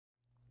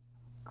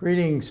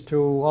Greetings to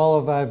all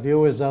of our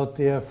viewers out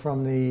there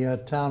from the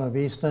town of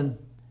Easton,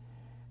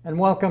 and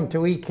welcome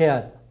to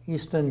ECAT,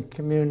 Easton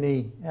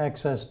Community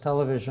Access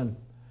Television.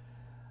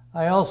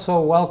 I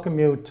also welcome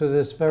you to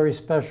this very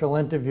special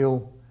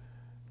interview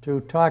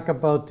to talk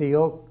about the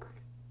Oakes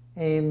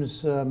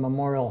Ames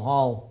Memorial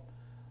Hall,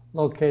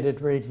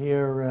 located right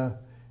here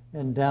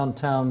in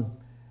downtown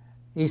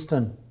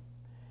Easton.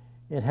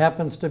 It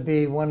happens to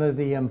be one of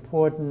the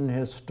important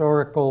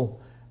historical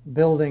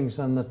buildings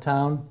in the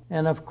town,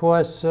 and of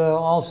course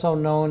also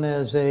known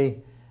as a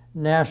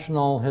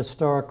National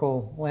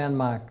Historical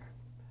Landmark.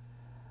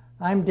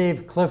 I'm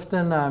Dave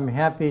Clifton. I'm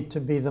happy to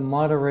be the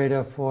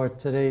moderator for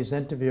today's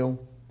interview,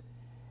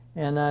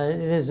 and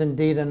it is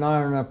indeed an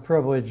honor and a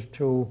privilege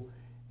to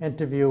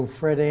interview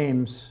Fred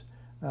Ames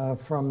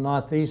from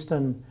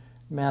Northeastern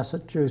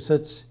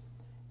Massachusetts.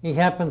 He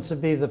happens to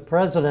be the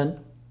president,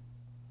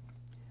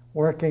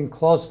 working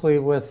closely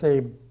with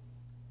a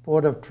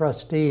board of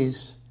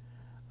trustees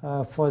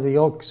for the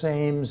Oakes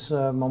Ames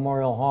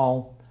Memorial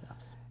Hall.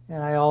 Yes.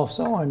 And I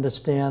also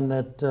understand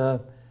that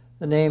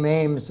the name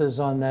Ames is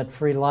on that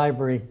free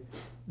library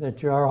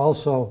that you're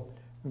also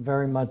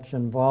very much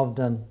involved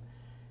in.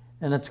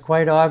 And it's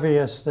quite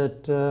obvious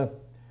that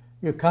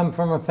you come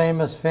from a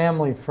famous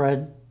family,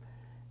 Fred,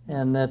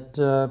 and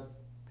that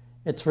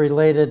it's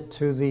related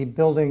to the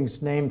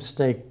building's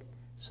namesake,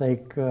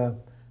 the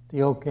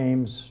Oakes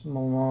Ames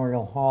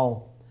Memorial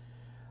Hall.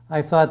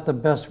 I thought the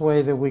best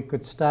way that we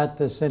could start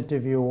this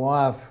interview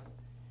off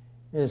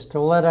is to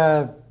let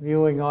our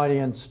viewing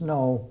audience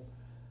know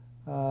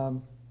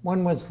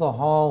when was the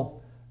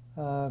hall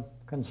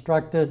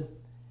constructed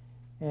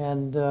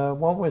and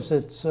what was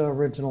its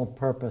original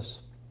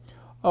purpose?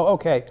 Oh,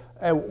 okay.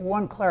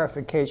 One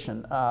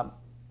clarification.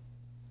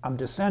 I'm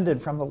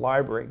descended from the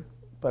library,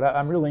 but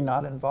I'm really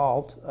not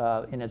involved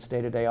in its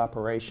day-to-day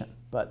operation.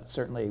 But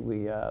certainly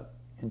we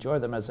enjoy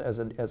them as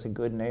a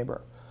good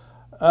neighbor.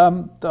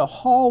 The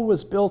hall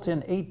was built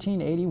in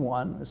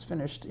 1881. It was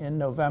finished in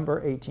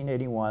November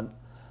 1881.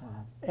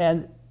 Wow.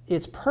 And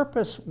its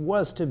purpose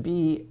was to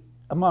be,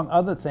 among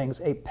other things,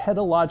 a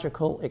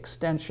pedagogical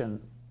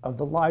extension of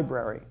the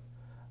library.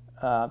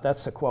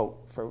 That's a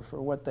quote for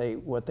what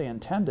they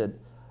intended.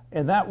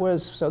 And that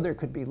was so there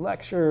could be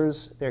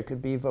lectures, there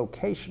could be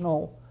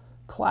vocational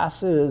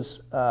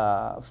classes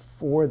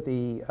for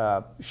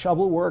the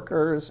shovel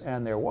workers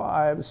and their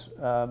wives,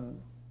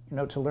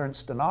 to learn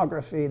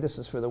stenography. This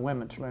is for the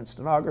women, to learn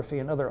stenography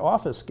and other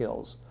office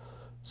skills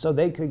so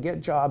they could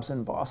get jobs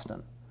in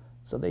Boston.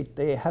 So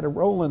they had a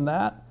role in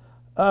that.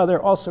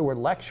 There also were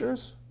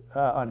lectures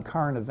on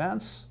current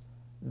events.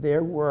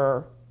 There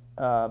were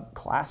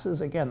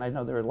classes. Again, I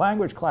know their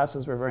language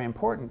classes were very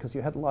important because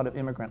you had a lot of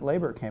immigrant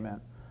labor came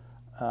in.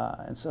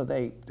 And so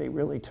they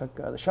really took,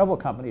 the shovel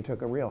company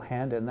took a real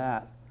hand in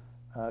that,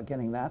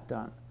 getting that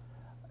done.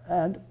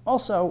 And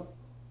also,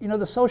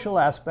 the social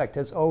aspect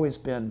has always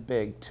been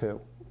big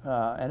too.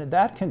 And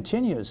that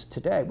continues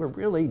today. We're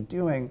really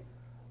doing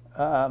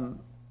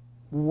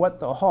what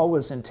the hall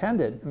was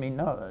intended. I mean,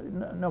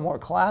 no more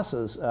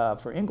classes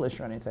for English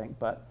or anything,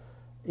 but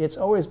it's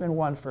always been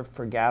one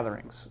for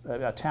gatherings,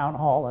 a town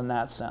hall in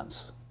that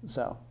sense.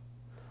 So,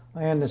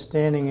 my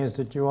understanding is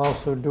that you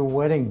also do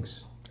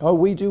weddings. Oh,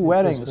 we do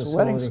weddings.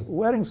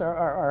 Weddings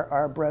are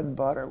our bread and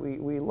butter.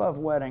 We love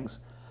weddings.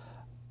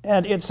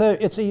 And it's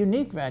a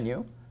unique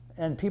venue,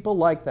 and people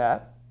like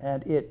that,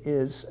 and it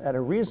is at a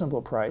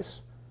reasonable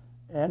price.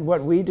 And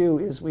what we do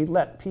is we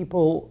let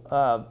people,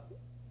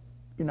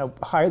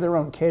 hire their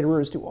own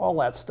caterers, do all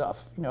that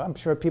stuff. I'm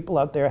sure people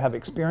out there have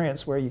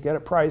experience where you get a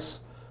price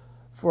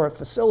for a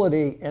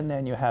facility, and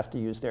then you have to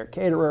use their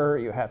caterer,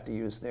 you have to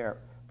use their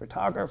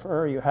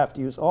photographer, you have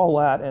to use all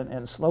that,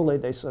 and slowly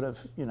they sort of,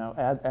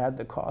 add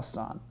the costs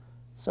on.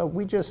 So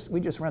we just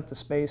rent the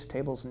space,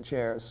 tables and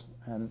chairs,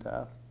 and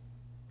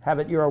have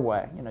it your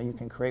way. You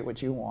can create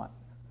what you want.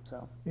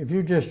 So, if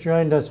you just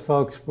joined us,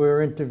 folks,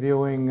 we're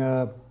interviewing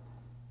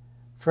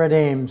Fred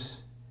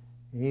Ames.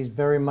 He's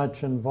very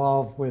much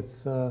involved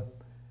with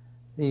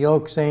the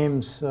Oakes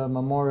Ames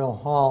Memorial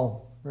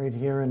Hall right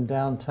here in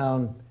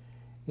downtown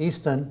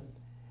Easton.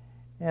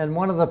 And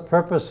one of the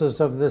purposes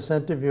of this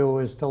interview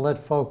is to let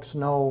folks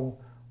know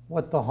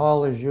what the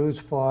hall is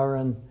used for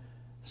and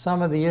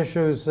some of the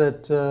issues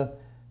that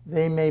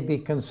they may be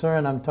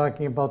concerned. I'm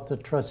talking about the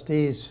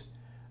trustees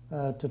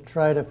to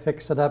try to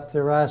fix it up.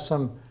 There are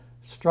some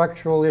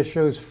structural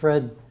issues,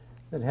 Fred,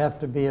 that have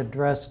to be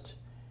addressed.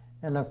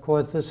 And of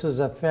course, this is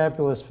a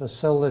fabulous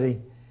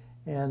facility,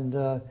 and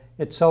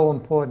it's so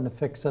important to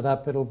fix it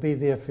up. It'll be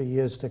there for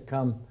years to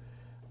come.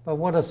 But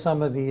what are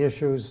some of the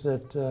issues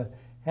that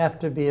have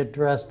to be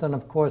addressed? And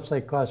of course,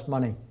 they cost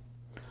money.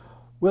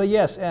 Well,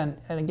 yes, and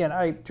again,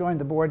 I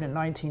joined the board in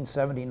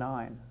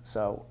 1979,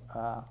 so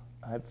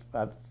I've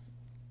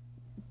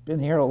been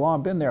there a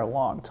long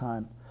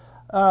time.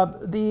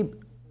 There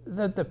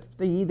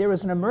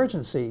was an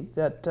emergency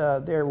that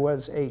there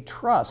was a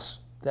truss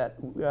that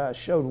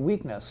showed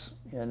weakness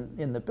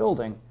in the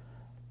building,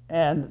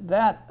 and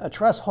that a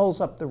truss holds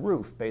up the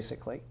roof,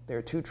 basically. There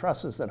are two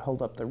trusses that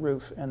hold up the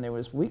roof, and there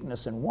was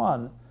weakness in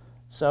one,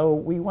 So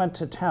we went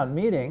to town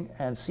meeting,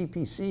 and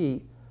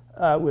CPC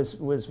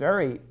was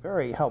very,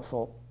 very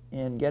helpful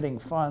in getting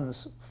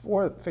funds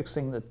for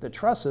fixing the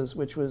trusses,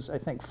 which was, I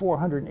think,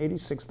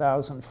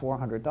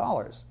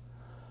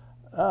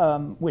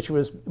 $486,400, which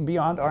was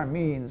beyond our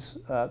means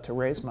to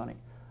raise money.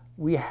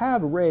 We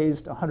have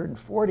raised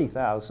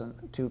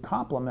 $140,000 to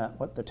complement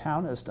what the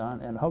town has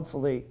done and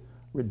hopefully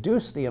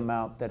reduce the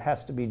amount that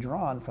has to be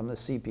drawn from the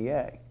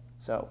CPA.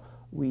 So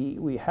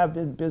we have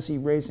been busy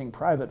raising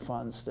private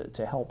funds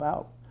to help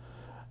out.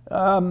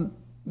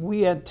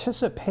 We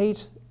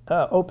anticipate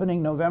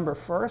opening November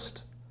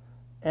 1st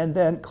and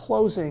then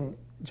closing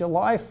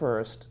July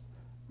 1st,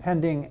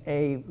 pending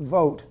a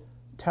vote,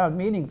 town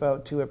meeting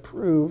vote, to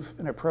approve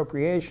an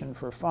appropriation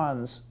for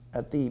funds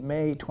at the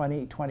May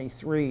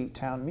 2023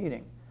 town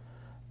meeting.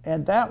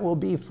 And that will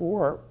be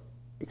for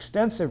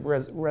extensive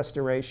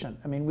restoration.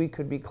 I mean, we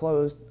could be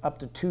closed up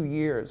to 2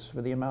 years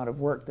for the amount of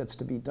work that's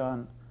to be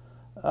done.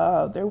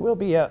 There will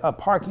be a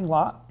parking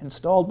lot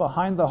installed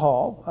behind the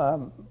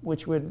hall,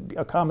 which would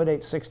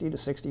accommodate 60 to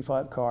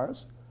 65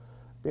 cars.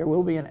 There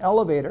will be an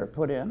elevator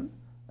put in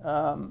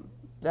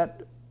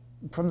that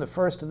from the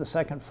first to the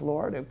second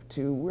floor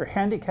we're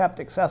handicapped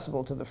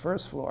accessible to the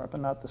first floor, but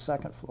not the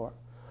second floor.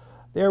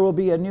 There will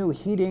be a new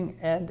heating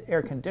and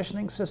air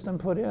conditioning system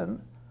put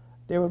in.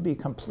 There will be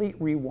complete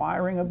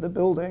rewiring of the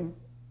building.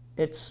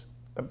 It's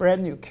a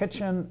brand new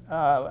kitchen.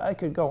 I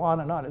could go on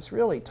and on. It's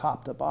really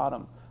top to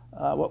bottom.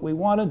 What we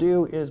want to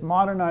do is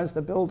modernize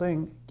the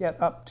building,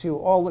 get up to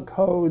all the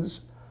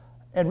codes,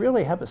 and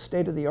really have a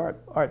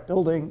state-of-the-art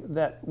building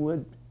that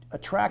would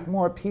attract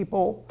more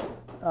people,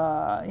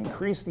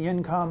 increase the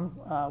income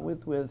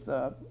with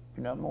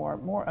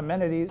more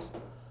amenities.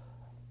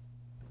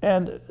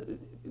 And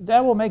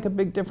that will make a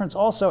big difference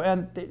also.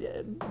 And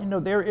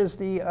there is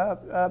the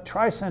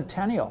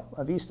tricentennial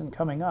of Easton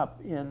coming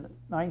up in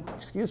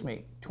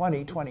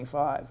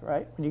 2025,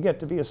 right? When you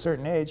get to be a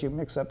certain age, you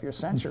mix up your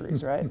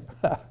centuries, right?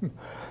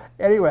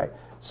 Anyway,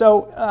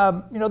 so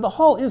the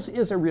hall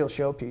is a real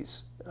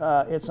showpiece.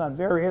 It's on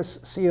various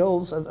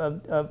seals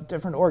of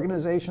different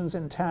organizations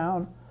in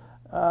town.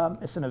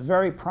 It's in a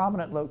very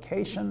prominent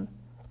location.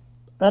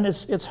 And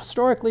it's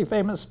historically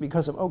famous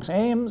because of Oakes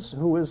Ames,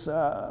 who was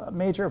a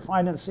major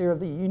financier of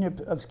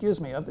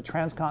the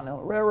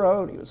Transcontinental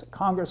Railroad. He was a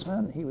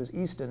congressman. He was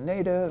Easton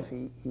native.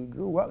 He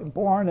grew up,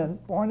 born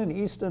in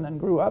Easton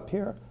and grew up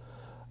here.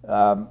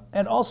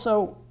 And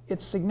also,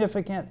 it's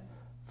significant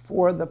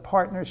for the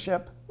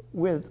partnership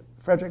with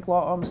Frederick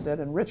Law Olmsted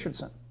and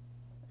Richardson.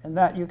 And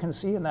that you can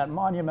see in that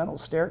monumental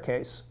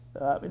staircase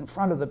in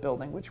front of the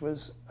building, which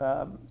was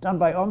done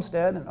by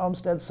Olmsted, and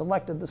Olmsted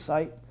selected the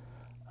site.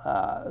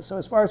 So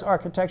as far as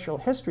architectural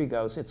history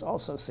goes, it's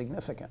also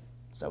significant.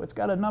 So it's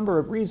got a number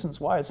of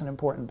reasons why it's an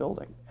important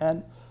building.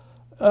 And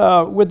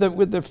hopefully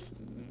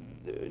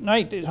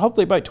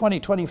by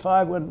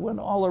 2025, when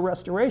all the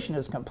restoration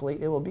is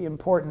complete, it will be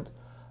important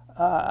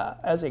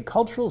as a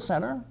cultural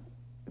center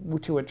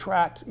to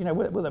attract,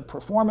 with the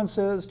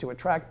performances, to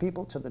attract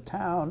people to the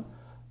town,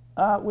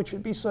 which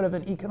would be sort of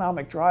an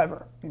economic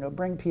driver,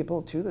 bring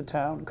people to the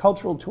town,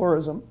 cultural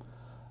tourism.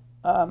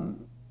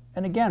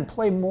 And again,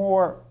 play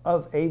more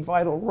of a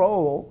vital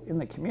role in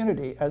the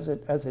community as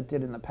it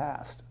did in the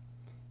past.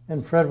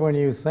 And Fred, when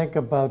you think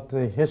about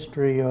the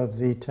history of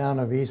the town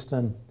of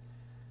Easton,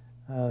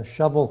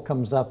 shovel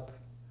comes up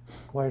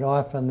quite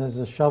often. There's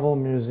a shovel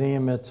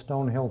museum at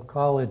Stonehill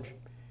College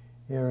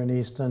here in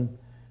Easton,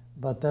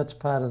 but that's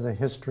part of the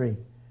history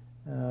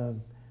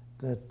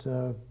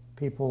that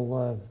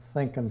people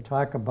think and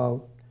talk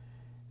about,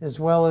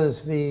 as well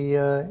as the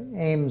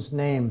Ames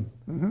name.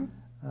 Mm-hmm.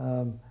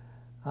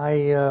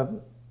 I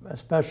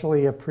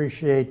especially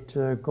appreciate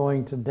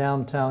going to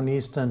downtown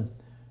Easton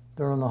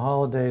during the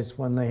holidays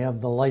when they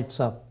have the lights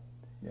up.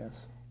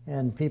 Yes.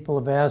 And people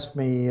have asked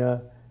me,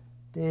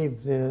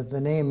 Dave, the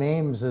name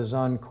Ames is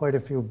on quite a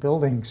few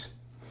buildings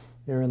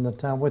here in the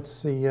town.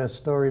 What's the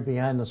story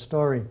behind the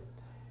story?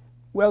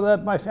 Well,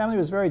 my family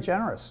was very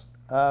generous.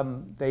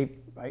 They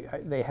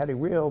had a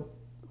real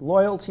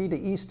loyalty to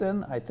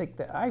Easton. I think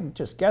that, I'm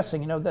just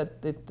guessing,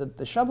 that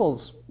the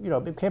shovels,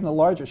 became the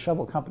largest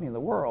shovel company in the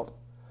world.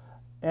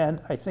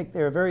 And I think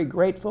they're very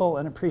grateful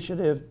and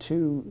appreciative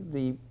to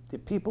the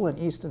people in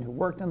Easton who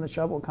worked in the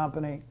shovel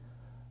company.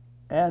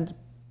 And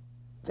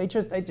they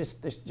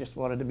just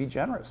wanted to be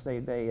generous.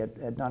 They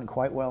had done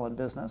quite well in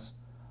business.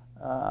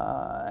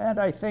 And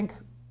I think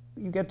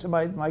you get to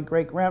my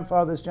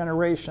great-grandfather's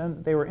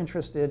generation, they were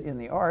interested in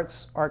the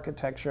arts,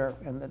 architecture,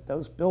 and that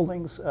those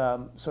buildings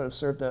sort of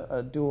served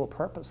a dual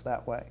purpose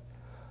that way.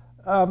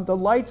 The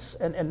lights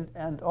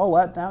and all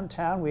that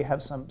downtown, we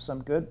have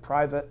some good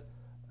private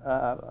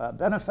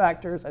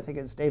benefactors. I think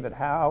it's David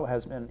Howe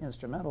has been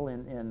instrumental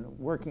in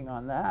working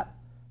on that.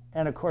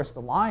 And of course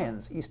the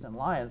Lions, Easton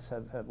Lions,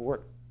 have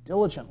worked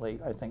diligently,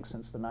 I think,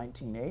 since the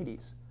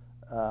 1980s.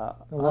 The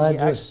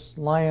largest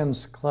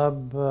Lions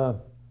club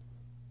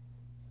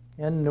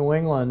in New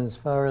England, as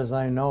far as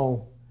I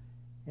know,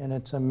 and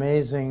it's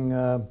amazing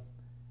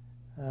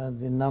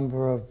the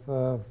number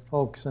of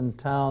folks in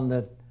town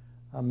that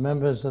are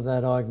members of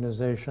that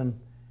organization.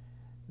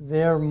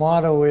 their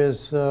motto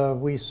is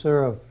we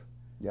serve.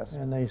 Yes.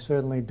 And they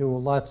certainly do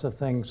lots of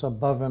things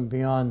above and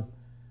beyond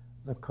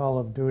the call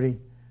of duty.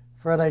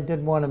 Fred, I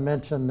did want to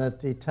mention that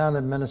the town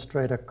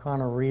administrator,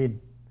 Connor Reed,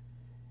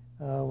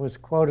 was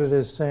quoted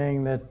as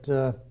saying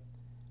that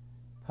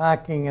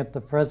parking at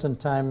the present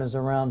time is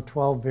around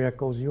 12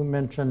 vehicles. You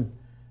mentioned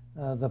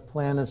the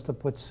plan is to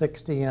put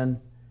 60 in.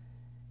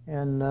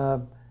 And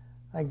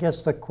I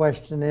guess the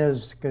question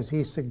is, because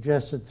he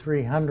suggested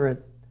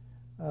 300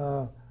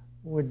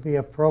 would be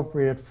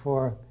appropriate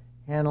for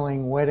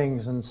handling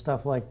weddings and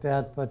stuff like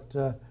that,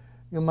 but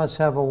you must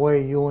have a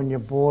way, you and your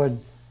board,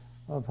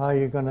 of how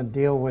you're going to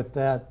deal with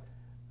that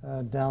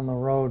down the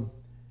road.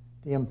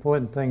 The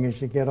important thing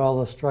is you get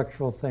all the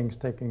structural things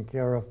taken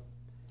care of.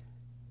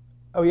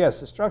 Oh yes,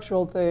 the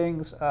structural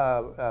things,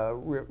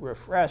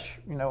 refresh,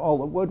 all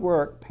the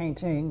woodwork,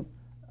 painting.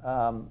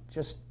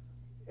 Just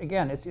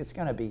again, it's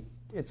going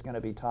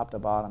to be top to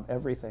bottom.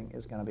 Everything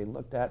is going to be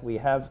looked at. We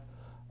have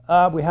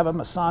a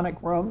Masonic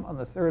room on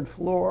the 3rd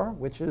floor,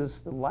 which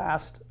is the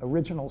last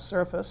original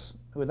surface.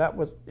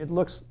 It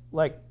looks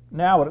like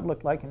now what it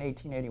looked like in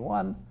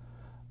 1881.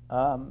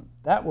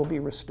 That will be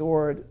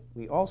restored.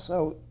 We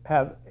also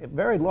have a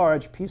very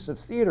large piece of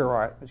theater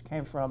art, which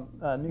came from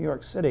New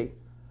York City.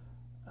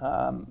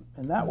 And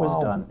that was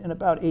done in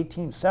about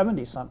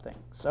 1870 something.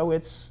 So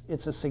it's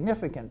a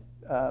significant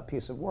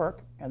piece of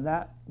work, and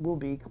that will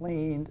be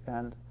cleaned.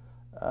 And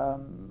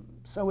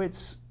so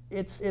it's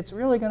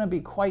really going to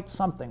be quite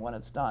something when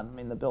it's done. I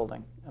mean, the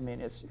building. I mean,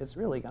 it's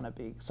really going to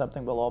be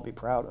something we'll all be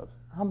proud of.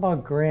 How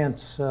about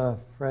grants,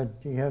 Fred?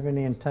 Do you have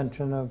any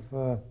intention of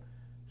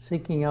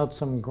seeking out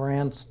some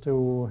grants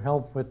to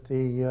help with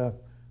the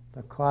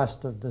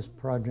cost of this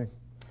project?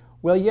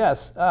 Well,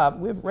 yes,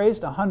 we've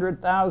raised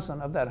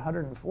 100,000 of that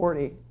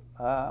 140.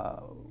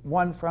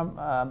 One from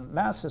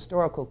Mass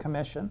Historical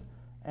Commission,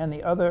 and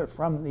the other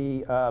from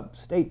the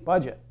state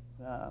budget.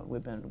 We're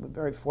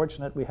very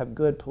fortunate. We have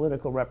good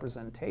political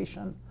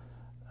representation,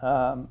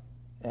 and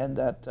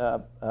that.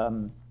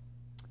 Oh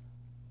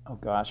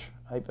gosh,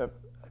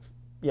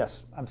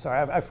 yes, I'm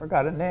sorry, I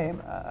forgot a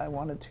name. I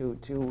wanted to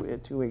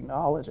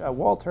acknowledge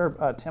Walter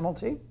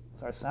Timilty.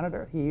 It's our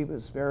senator. He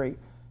was very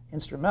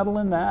instrumental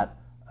in that.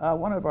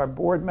 One of our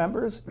board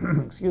members,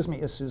 excuse me,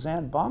 is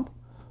Suzanne Bump,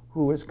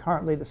 who is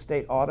currently the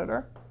state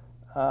auditor.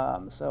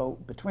 So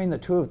between the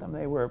two of them,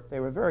 they were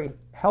very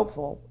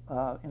helpful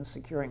in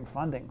securing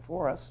funding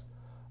for us.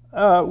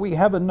 We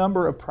have a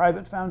number of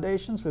private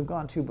foundations we've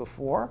gone to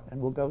before and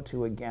will go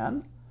to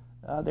again.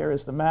 There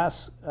is the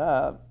Mass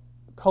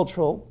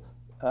Cultural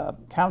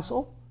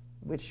Council,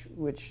 which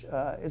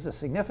is a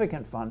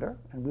significant funder,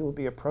 and we will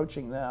be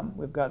approaching them.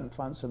 We've gotten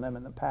funds from them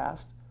in the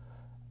past,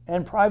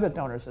 and private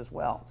donors as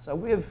well. So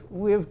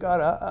we've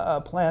got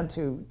a plan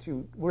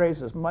to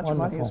raise as much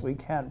money as we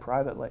can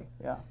privately.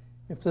 Yeah.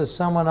 If there's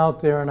someone out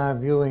there in our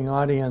viewing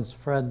audience,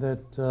 Fred,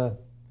 that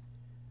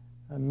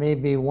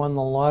maybe won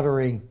the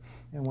lottery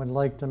and would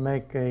like to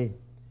make a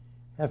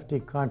hefty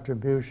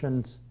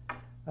contributions,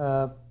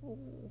 who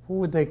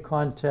would they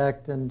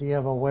contact, and do you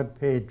have a web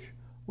page?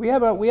 We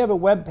have a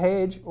web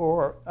page,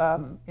 or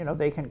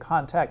they can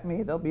contact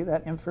me. There'll be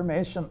that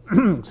information.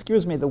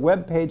 Excuse me. The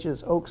web page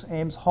is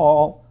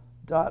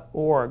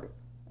oaksameshall.org,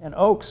 and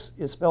Oakes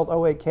is spelled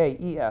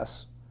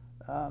O-A-K-E-S.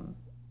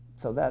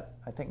 So that,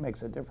 I think,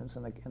 makes a difference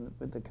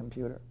with the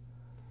computer.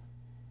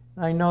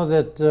 I know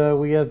that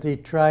we have the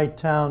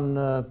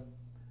Tri-Town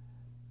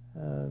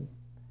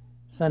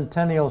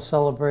Centennial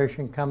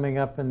Celebration coming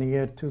up in the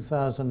year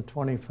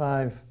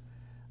 2025.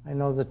 I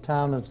know the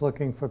town is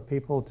looking for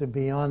people to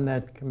be on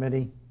that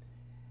committee.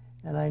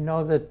 And I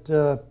know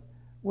that,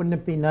 wouldn't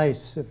it be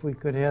nice if we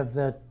could have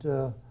that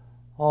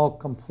all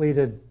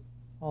completed,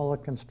 all the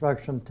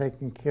construction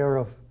taken care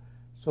of,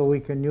 so we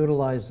can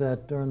utilize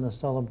that during the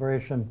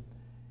celebration.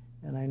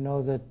 And I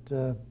know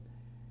that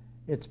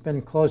it's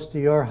been close to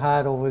your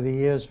heart over the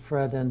years,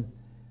 Fred, and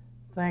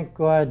thank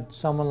God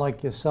someone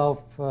like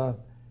yourself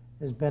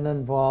has been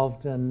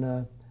involved,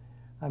 and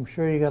I'm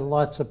sure you got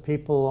lots of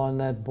people on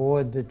that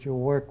board that you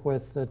work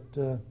with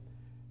that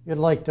you'd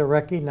like to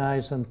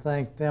recognize and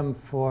thank them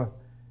for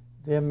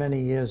their many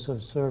years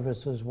of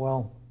service as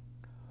well.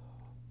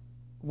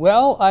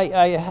 Well,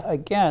 I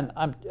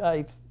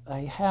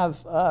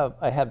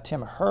have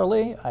Tim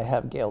Hurley, I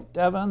have Gail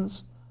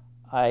Devons,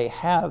 I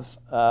have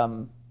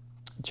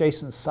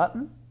Jason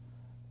Sutton,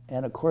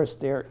 and of course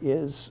there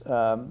is,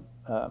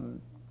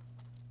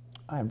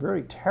 I'm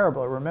very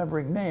terrible at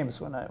remembering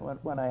names when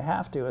I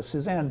have to,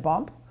 Suzanne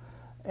Bump,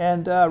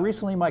 and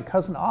recently my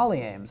cousin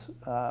Ollie Ames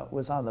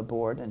was on the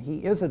board, and he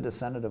is a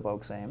descendant of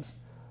Oakes Ames,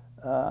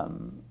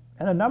 and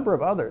a number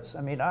of others.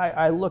 I mean,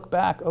 I look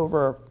back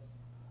over,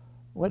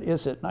 what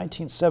is it,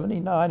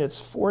 1979, it's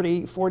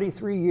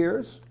 43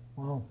 years.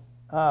 Wow.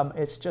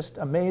 It's just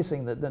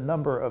amazing that the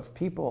number of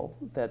people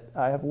that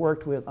I have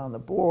worked with on the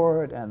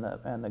board and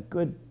the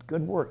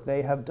good work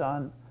they have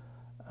done.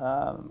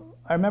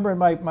 I remember in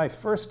my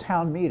first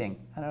town meeting,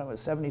 I don't know, it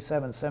was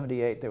 77,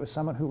 78, there was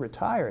someone who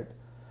retired.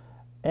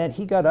 And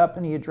he got up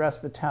and he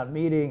addressed the town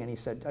meeting and he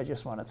said, I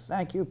just want to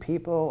thank you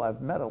people.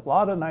 I've met a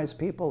lot of nice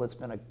people. It's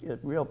been a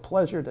real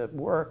pleasure to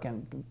work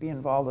and be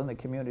involved in the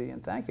community,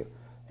 and thank you.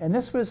 And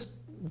that's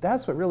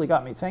what really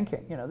got me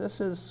thinking,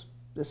 this is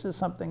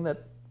something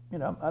that,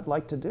 I'd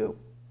like to do.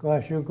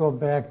 Gosh, you go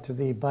back to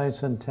the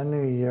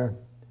bicentennial year.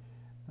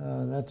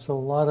 That's a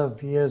lot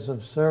of years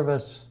of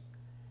service.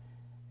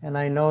 And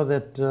I know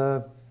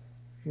that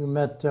you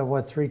met,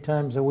 3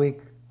 times a week?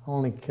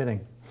 Only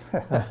kidding.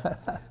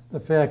 The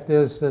fact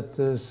is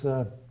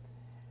that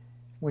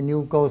when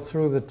you go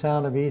through the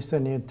town of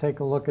Easton, you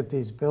take a look at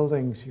these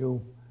buildings,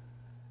 you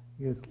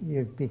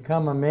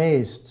become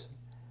amazed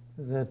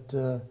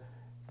that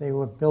they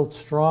were built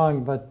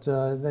strong, but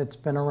it's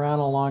been around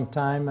a long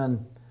time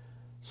and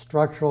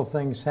structural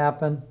things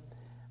happen.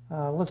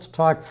 Let's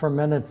talk for a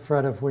minute,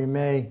 Fred, if we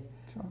may.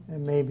 Sure.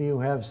 And maybe you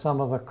have some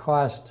of the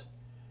cost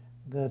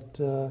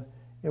that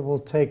it will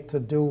take to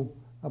do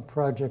a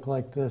project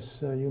like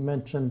this. You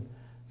mentioned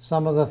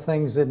some of the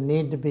things that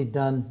need to be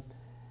done,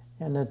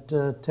 and it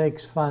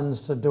takes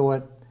funds to do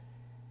it.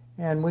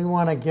 And we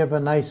want to give a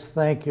nice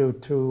thank you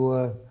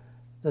to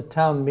the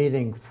town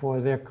meeting for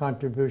their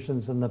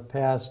contributions in the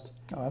past.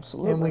 Oh,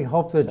 absolutely. And we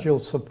hope that you'll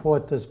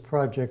support this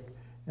project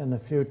in the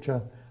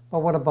future.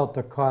 But what about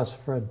the cost,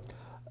 Fred?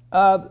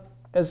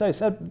 As I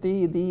said,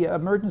 the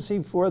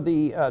emergency for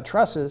the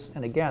trusses,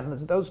 and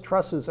again, those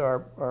trusses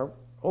are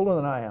older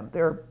than I am.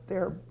 They're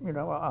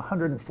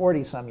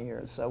 140 some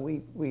years, so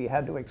we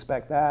had to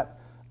expect that.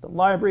 The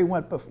library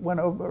went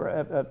over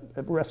a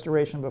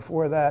restoration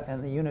before that,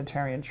 and the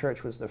Unitarian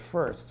Church was the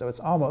first. So it's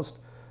almost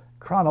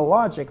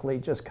chronologically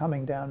just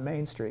coming down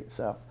Main Street.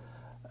 So,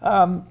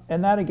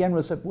 and that again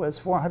was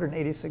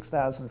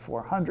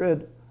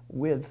 $486,400,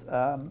 with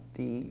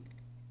the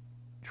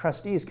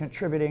trustees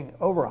contributing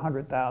over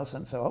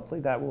 $100,000. So hopefully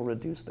that will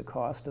reduce the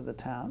cost of the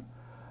town.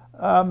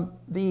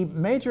 The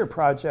major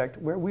project,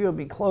 where we will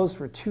be closed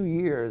for 2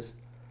 years,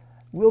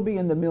 will be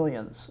in the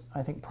millions.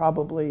 I think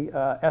probably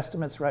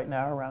estimates right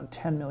now around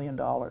 $10 million.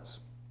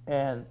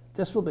 And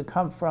this will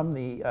come from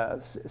the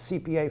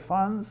CPA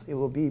funds. It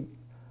will be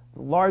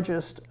the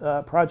largest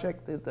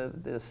project that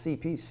the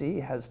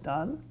CPC has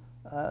done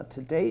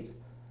to date.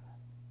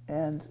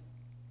 And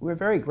we're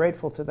very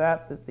grateful to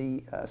that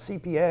the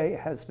CPA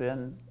has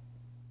been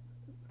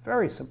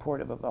very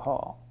supportive of the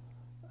hall.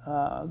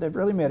 They've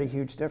really made a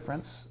huge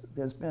difference.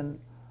 There's been,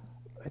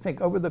 I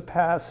think, over the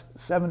past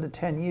 7 to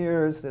 10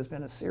 years, there's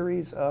been a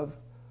series of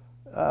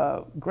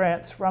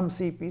grants from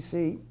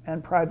CPC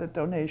and private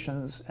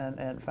donations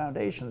and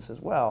foundations as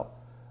well.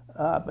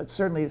 But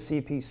certainly the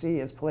CPC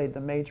has played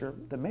the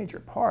major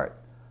part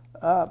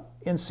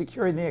in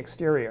securing the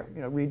exterior,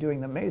 redoing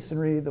the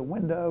masonry, the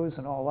windows,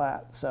 and all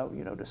that. So,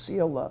 to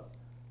seal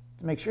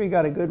to make sure you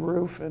got a good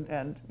roof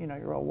and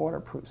you're all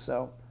waterproof.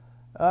 So,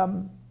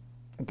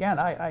 again,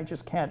 I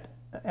just can't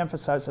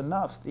emphasize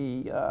enough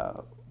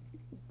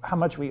how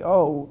much we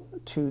owe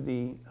to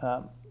the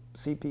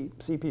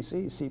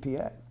CPC,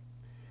 CPA.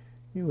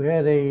 You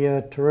had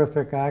a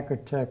terrific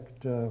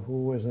architect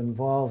who was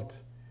involved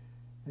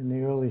in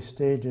the early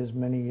stages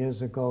many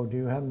years ago. Do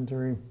you happen to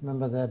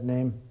remember that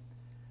name?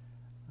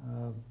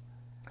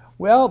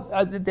 Well,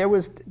 there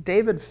was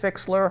David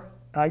Fixler.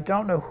 I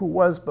don't know who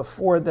was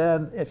before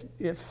then.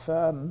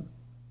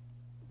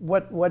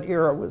 What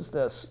era was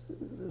this?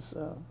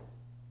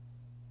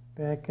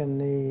 Back in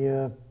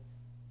the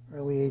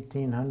early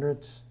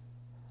 1800s.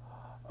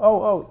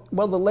 Well,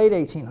 the late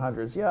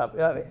 1800s, yeah.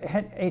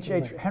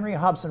 Henry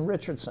Hobson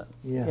Richardson.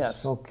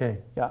 Yes, okay.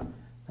 Yeah.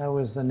 That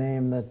was the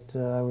name that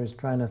I was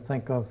trying to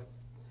think of.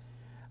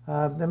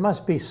 There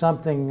must be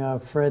something,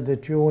 Fred,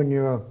 that you and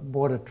your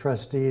Board of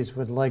Trustees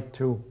would like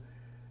to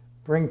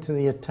bring to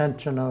the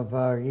attention of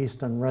our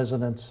Easton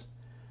residents,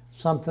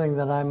 something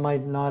that I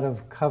might not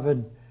have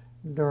covered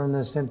during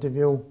this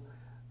interview,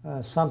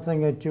 something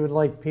that you would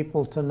like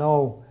people to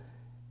know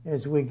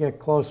as we get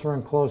closer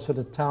and closer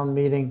to town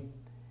meeting,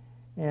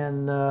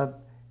 and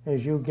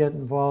as you get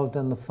involved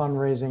in the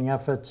fundraising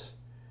efforts.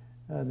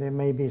 There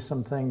may be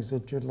some things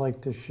that you'd like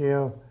to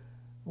share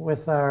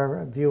with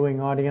our viewing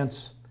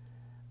audience.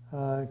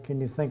 Can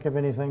you think of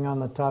anything on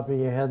the top of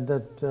your head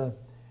that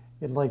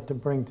you'd like to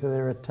bring to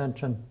their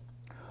attention?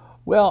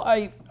 Well,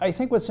 I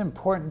think what's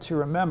important to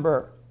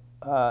remember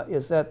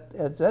is that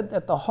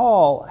the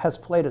hall has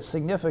played a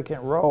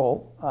significant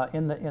role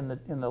in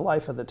the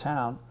life of the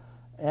town,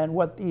 and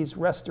what these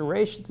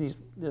restorations,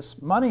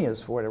 this money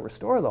is for to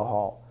restore the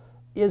hall,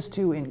 is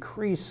to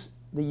increase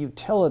the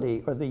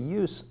utility or the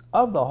use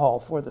of the hall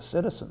for the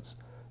citizens.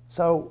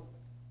 So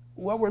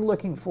what we're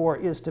looking for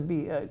is to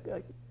be a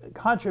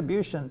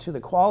contribution to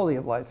the quality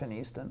of life in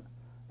Easton,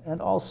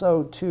 and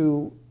also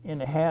to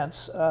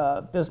enhance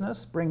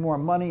business, bring more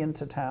money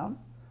into town.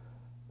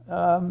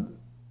 And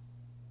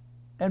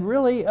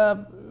really,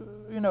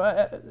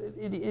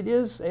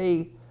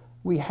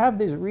 we have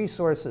these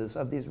resources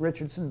of these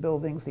Richardson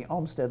buildings, the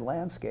Olmsted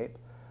landscape,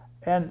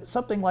 and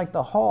something like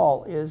the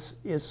hall is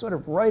sort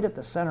of right at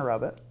the center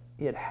of it.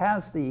 It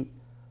has the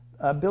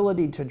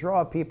ability to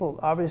draw people,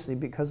 obviously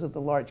because of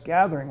the large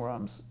gathering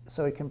rooms,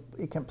 so it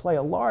can play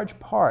a large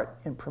part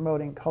in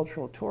promoting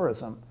cultural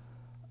tourism.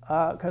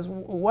 Because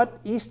what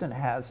Easton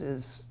has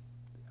is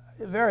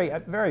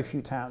very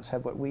few towns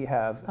have what we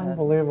have.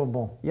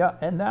 Unbelievable.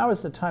 And now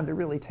is the time to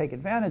really take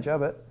advantage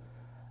of it.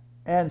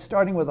 And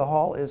starting with the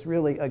hall is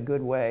really a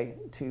good way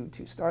to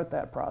start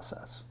that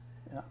process.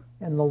 Yeah.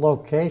 And the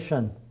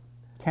location.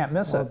 Can't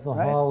miss it. Of the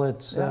right? hall,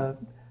 it's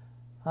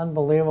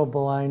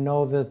unbelievable. I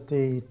know that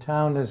the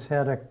town has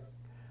had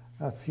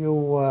a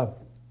few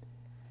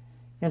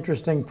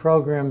interesting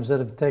programs that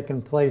have taken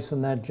place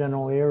in that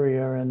general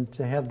area, and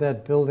to have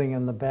that building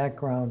in the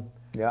background.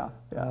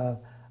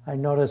 I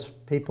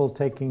noticed people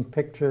taking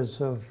pictures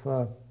of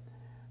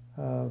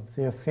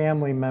their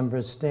family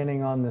members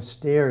standing on the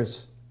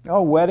stairs.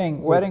 Oh,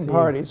 wedding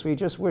parties. We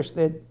just wish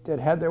they'd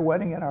had their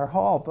wedding in our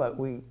hall, but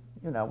we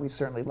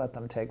certainly let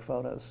them take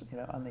photos,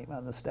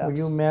 on the steps. Were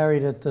you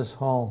married at this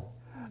hall?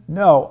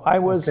 No, I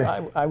was.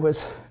 Okay. I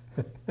was.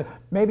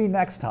 Maybe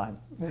next time.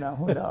 Who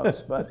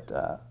knows?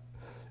 But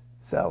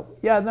so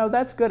yeah, no,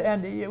 that's good.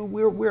 And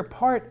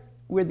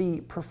we're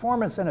the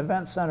Performance and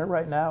Event Center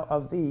right now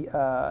of the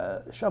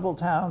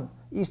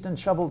Easton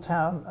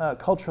Shoveltown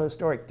Cultural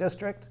Historic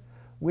District,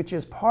 which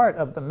is part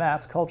of the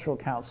Mass Cultural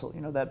Council.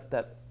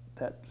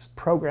 That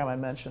program I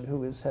mentioned,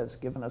 has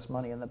given us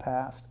money in the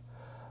past.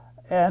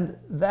 And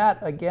that,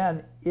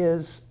 again,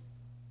 is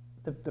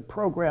the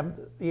program.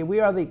 We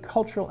are the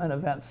Cultural and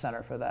Events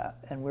Center for that,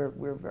 and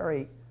we're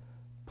very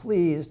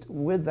pleased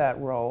with that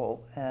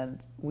role.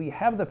 And we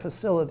have the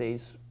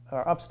facilities,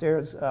 our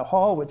upstairs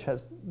hall, which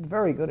has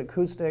very good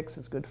acoustics.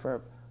 It's good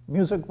for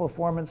music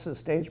performances,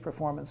 stage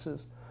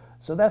performances.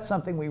 So that's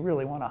something we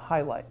really want to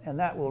highlight, and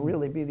that will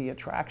really be the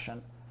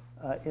attraction,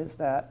 is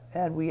that.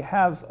 And we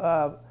have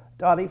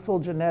Dottie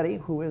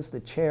Fulginetti, who is the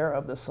chair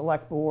of the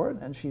select board,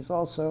 and she's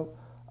also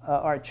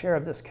our chair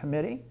of this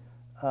committee.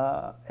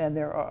 And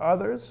there are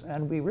others,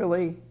 and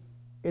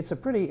it's a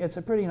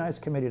pretty nice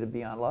committee to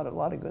be on. A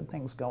lot of good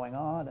things going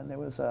on. And there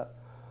was a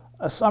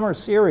summer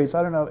series.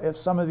 I don't know if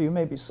some of you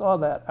maybe saw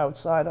that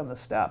outside on the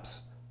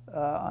steps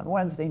on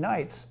Wednesday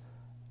nights,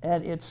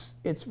 and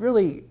it's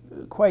really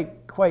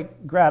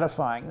quite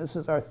gratifying. This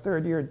is our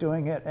third year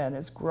doing it, and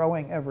it's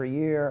growing every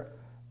year.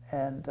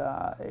 And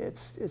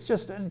it's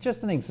just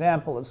an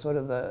example of sort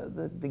of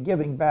the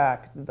giving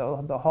back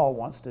the hall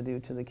wants to do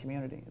to the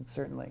community. It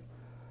certainly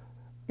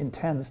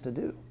intends to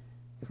do.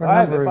 If I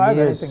have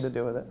anything to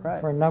do with it,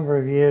 right? For a number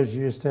of years,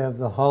 you used to have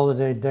the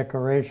holiday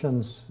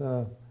decorations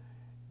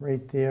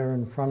right there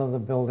in front of the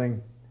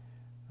building.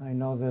 I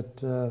know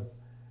that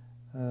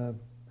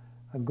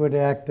a good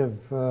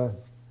active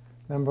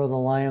member of the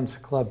Lions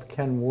Club,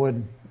 Ken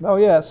Wood. Oh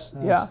yes,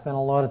 spent a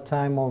lot of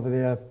time over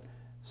there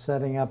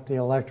setting up the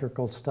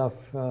electrical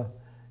stuff,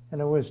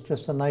 and it was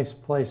just a nice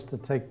place to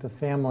take the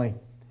family.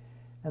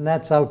 And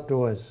that's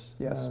outdoors.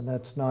 Yes.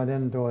 That's not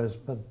indoors,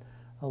 but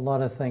a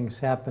lot of things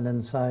happen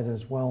inside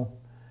as well.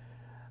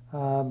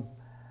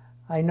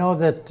 I know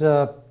that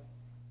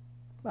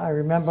I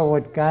remember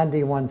what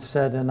Gandhi once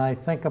said, and I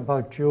think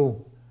about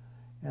you,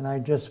 and I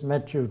just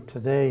met you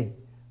today,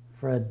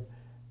 Fred,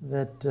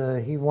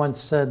 that he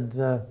once said,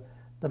 the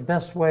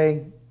best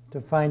way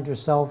to find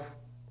yourself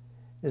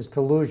is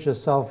to lose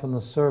yourself in the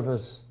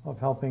service of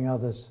helping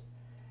others.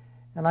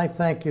 And I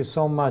thank you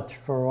so much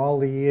for all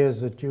the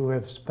years that you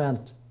have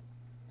spent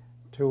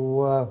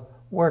to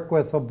work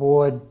with a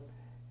board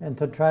and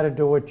to try to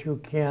do what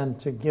you can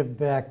to give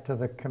back to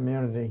the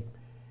community.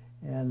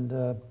 And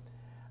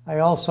I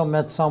also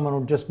met someone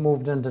who just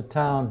moved into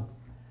town.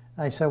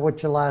 I said,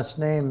 "What's your last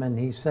name?" And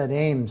he said,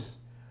 "Ames."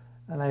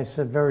 And I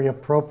said, "Very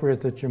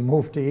appropriate that you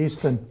moved to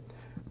Easton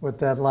with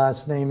that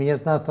last name. He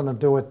has nothing to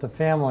do with the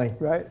family."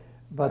 Right.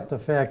 But the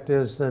fact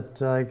is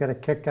that I got a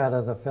kick out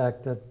of the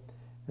fact that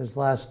his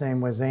last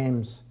name was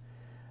Ames.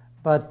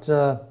 But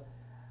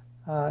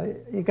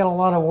you got a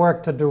lot of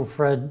work to do,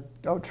 Fred.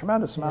 Oh,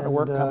 tremendous amount of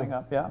work coming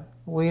up, yeah.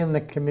 We in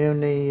the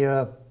community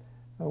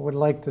would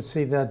like to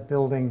see that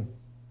building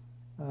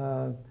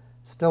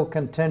still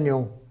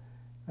continue.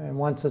 And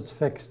once it's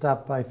fixed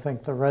up, I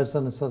think the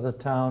residents of the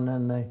town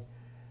and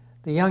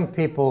the young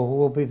people who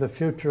will be the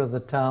future of the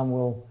town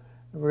will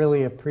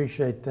really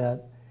appreciate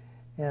that.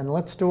 And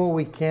let's do what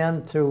we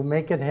can to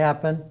make it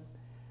happen.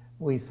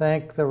 We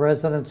thank the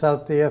residents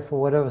out there for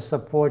whatever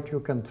support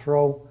you can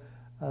throw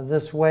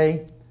this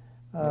way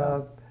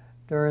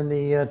during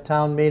the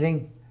town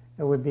meeting.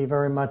 It would be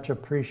very much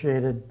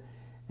appreciated.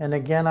 And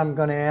again, I'm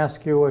going to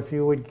ask you if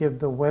you would give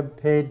the web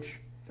page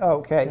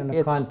and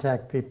the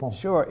contact people.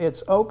 Sure.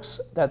 It's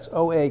Oakes, that's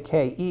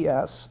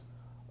O-A-K-E-S,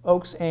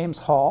 Oakes Ames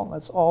Hall,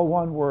 that's all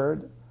one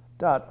word,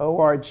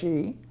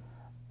 .org.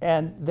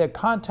 And the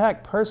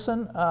contact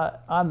person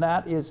on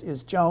that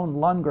is Joan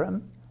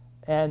Lundgren,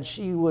 and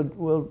she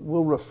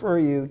will refer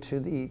you to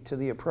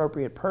the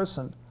appropriate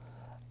person.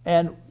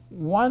 And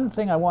one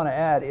thing I want to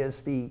add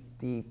is the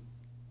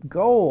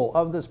goal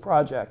of this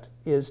project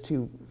is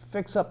to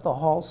fix up the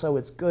hall so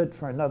it's good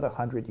for another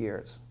 100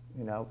 years.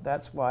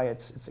 That's why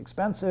it's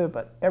expensive,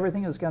 but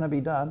everything is going to be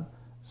done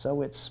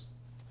so it's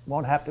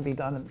won't have to be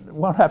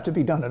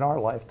done in our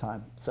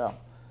lifetime. So,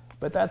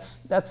 but that's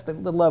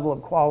the level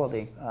of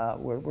quality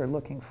we're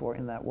looking for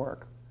in that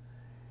work.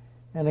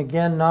 And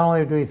again, not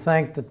only do we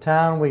thank the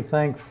town, we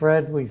thank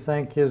Fred, we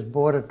thank his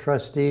Board of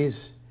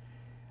Trustees.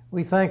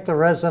 We thank the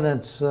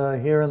residents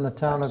here in the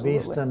town Absolutely.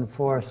 of Easton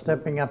for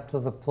stepping up to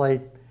the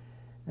plate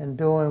and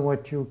doing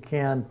what you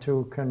can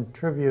to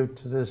contribute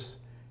to this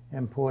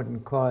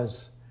important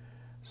cause.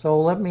 So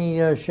let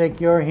me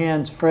shake your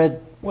hands,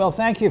 Fred. Well,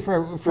 thank you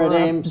for Fred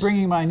Ames.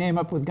 bringing my name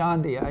up with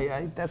Gandhi.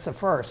 That's a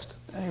first.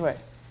 Anyway.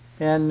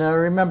 And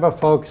remember,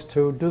 folks,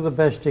 to do the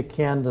best you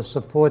can to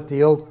support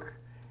the Oakes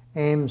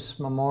Ames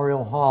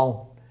Memorial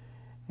Hall.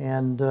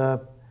 And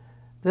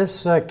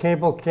this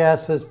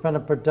cablecast has been a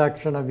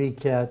production of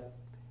ECAT,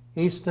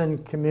 Eastern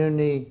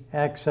Community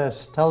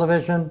Access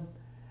Television.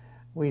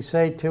 We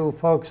say to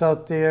folks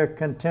out there,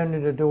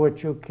 continue to do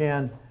what you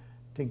can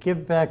to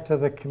give back to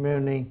the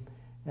community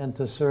and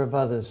to serve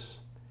others.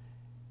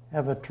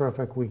 Have a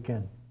terrific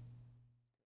weekend.